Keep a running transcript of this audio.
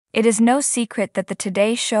It is no secret that the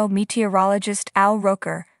Today Show meteorologist Al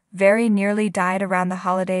Roker very nearly died around the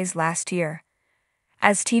holidays last year.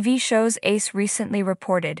 As TV show's ace recently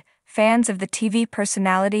reported, fans of the TV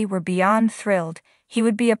personality were beyond thrilled he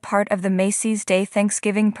would be a part of the Macy's Day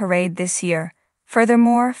Thanksgiving parade this year.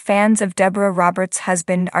 Furthermore, fans of Deborah Roberts'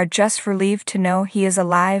 husband are just relieved to know he is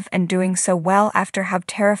alive and doing so well after how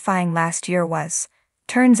terrifying last year was.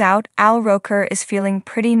 Turns out, Al Roker is feeling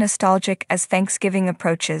pretty nostalgic as Thanksgiving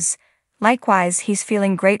approaches. Likewise, he's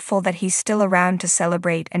feeling grateful that he's still around to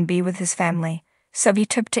celebrate and be with his family. So he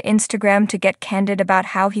took to Instagram to get candid about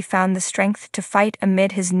how he found the strength to fight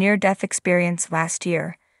amid his near-death experience last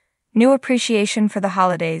year. New appreciation for the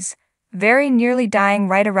holidays. Very nearly dying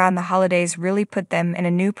right around the holidays really put them in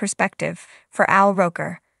a new perspective for Al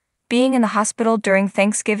Roker. Being in the hospital during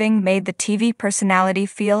Thanksgiving made the TV personality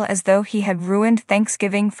feel as though he had ruined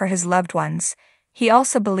Thanksgiving for his loved ones. He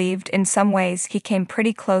also believed in some ways he came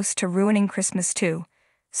pretty close to ruining Christmas too.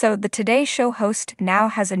 So the Today Show host now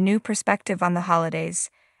has a new perspective on the holidays,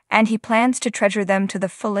 and he plans to treasure them to the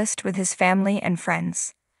fullest with his family and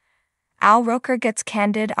friends. Al Roker gets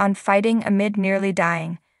candid on fighting amid nearly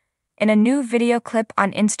dying. In a new video clip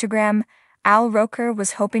on Instagram, Al Roker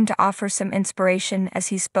was hoping to offer some inspiration as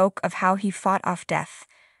he spoke of how he fought off death.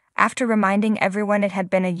 After reminding everyone it had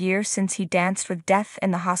been a year since he danced with death in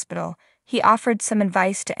the hospital, he offered some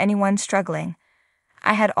advice to anyone struggling.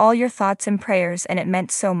 "I had all your thoughts and prayers and it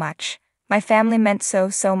meant so much. My family meant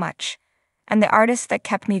so much. And the artist that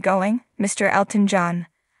kept me going, Mr. Elton John."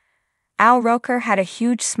 Al Roker had a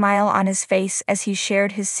huge smile on his face as he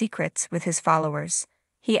shared his secrets with his followers.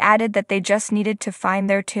 He added that they just needed to find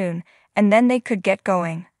their tune, and then they could get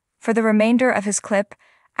going. For the remainder of his clip,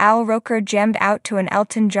 Al Roker jammed out to an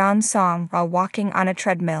Elton John song while walking on a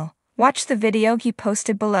treadmill. Watch the video he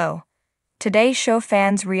posted below. Today Show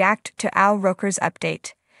fans react to Al Roker's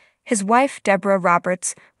update. His wife, Deborah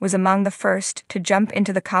Roberts, was among the first to jump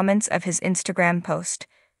into the comments of his Instagram post.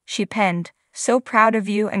 She penned, "So proud of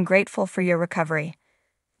you and grateful for your recovery."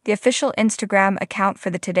 The official Instagram account for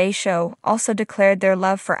the Today Show also declared their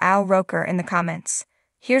love for Al Roker in the comments.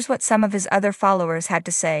 Here's what some of his other followers had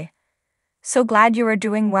to say. "So glad you are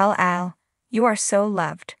doing well, Al. You are so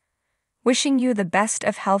loved. Wishing you the best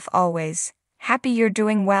of health always. Happy you're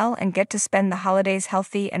doing well and get to spend the holidays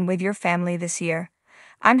healthy and with your family this year.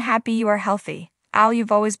 I'm happy you are healthy. Al,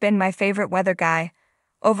 you've always been my favorite weather guy."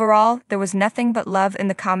 Overall, there was nothing but love in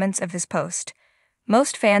the comments of his post.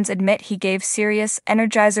 Most fans admit he gave serious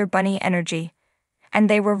Energizer Bunny energy, and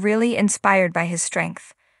they were really inspired by his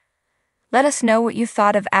strength. Let us know what you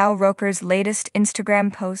thought of Al Roker's latest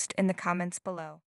Instagram post in the comments below.